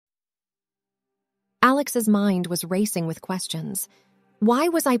Alex's mind was racing with questions. Why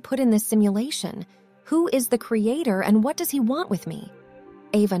was I put in this simulation? Who is the creator and what does he want with me?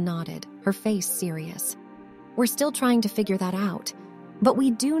 Ava nodded, her face serious. We're still trying to figure that out. But we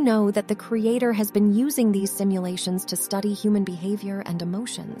do know that the creator has been using these simulations to study human behavior and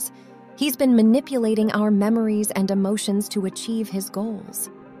emotions. He's been manipulating our memories and emotions to achieve his goals.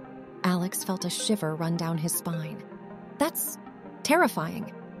 Alex felt a shiver run down his spine. That's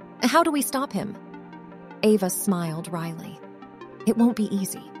terrifying. How do we stop him? Ava smiled wryly. It won't be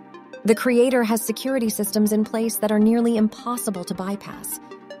easy. The creator has security systems in place that are nearly impossible to bypass.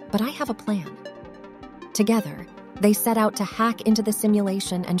 But I have a plan. Together, they set out to hack into the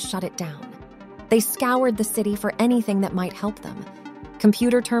simulation and shut it down. They scoured the city for anything that might help them.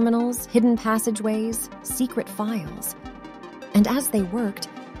 Computer terminals, hidden passageways, secret files. And as they worked,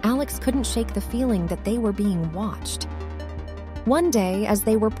 Alex couldn't shake the feeling that they were being watched. One day, as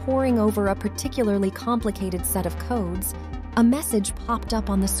they were poring over a particularly complicated set of codes, a message popped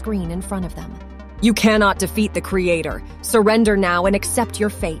up on the screen in front of them. You cannot defeat the creator. Surrender now and accept your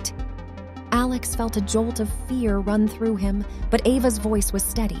fate. Alex felt a jolt of fear run through him, but Ava's voice was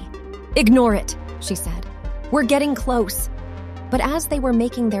steady. Ignore it, she said. We're getting close. But as they were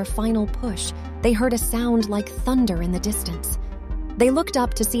making their final push, they heard a sound like thunder in the distance. They looked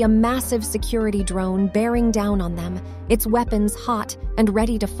up to see a massive security drone bearing down on them, its weapons hot and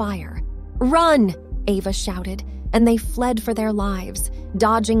ready to fire. Run! Ava shouted, and they fled for their lives,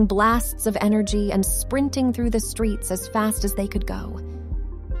 dodging blasts of energy and sprinting through the streets as fast as they could go.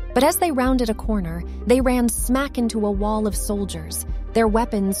 But as they rounded a corner, they ran smack into a wall of soldiers, their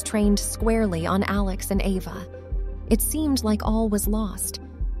weapons trained squarely on Alex and Ava. It seemed like all was lost,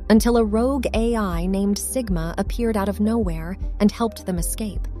 until a rogue AI named Sigma appeared out of nowhere and helped them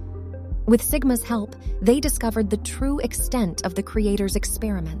escape. With Sigma's help, they discovered the true extent of the creator's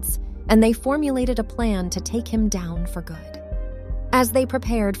experiments, and they formulated a plan to take him down for good. As they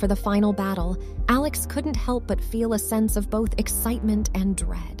prepared for the final battle, Alex couldn't help but feel a sense of both excitement and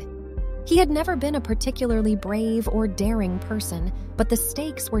dread. He had never been a particularly brave or daring person, but the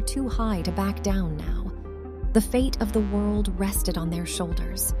stakes were too high to back down now. The fate of the world rested on their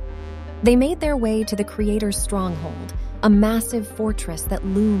shoulders. They made their way to the creator's stronghold, a massive fortress that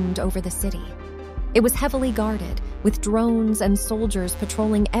loomed over the city. It was heavily guarded, with drones and soldiers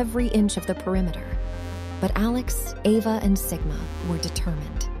patrolling every inch of the perimeter. But Alex, Ava, and Sigma were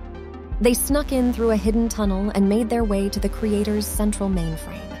determined. They snuck in through a hidden tunnel and made their way to the creator's central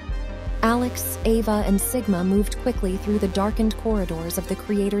mainframe. Alex, Ava, and Sigma moved quickly through the darkened corridors of the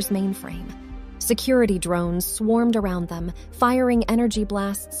creator's mainframe. Security drones swarmed around them, firing energy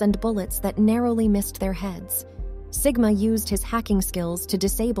blasts and bullets that narrowly missed their heads. Sigma used his hacking skills to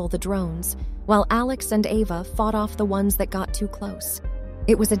disable the drones, while Alex and Ava fought off the ones that got too close.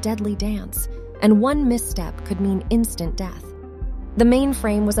 It was a deadly dance, and one misstep could mean instant death. The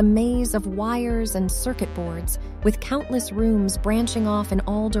mainframe was a maze of wires and circuit boards, with countless rooms branching off in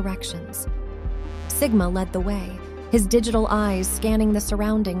all directions. Sigma led the way, his digital eyes scanning the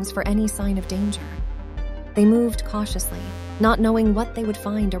surroundings for any sign of danger. They moved cautiously, not knowing what they would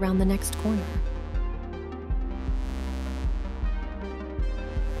find around the next corner.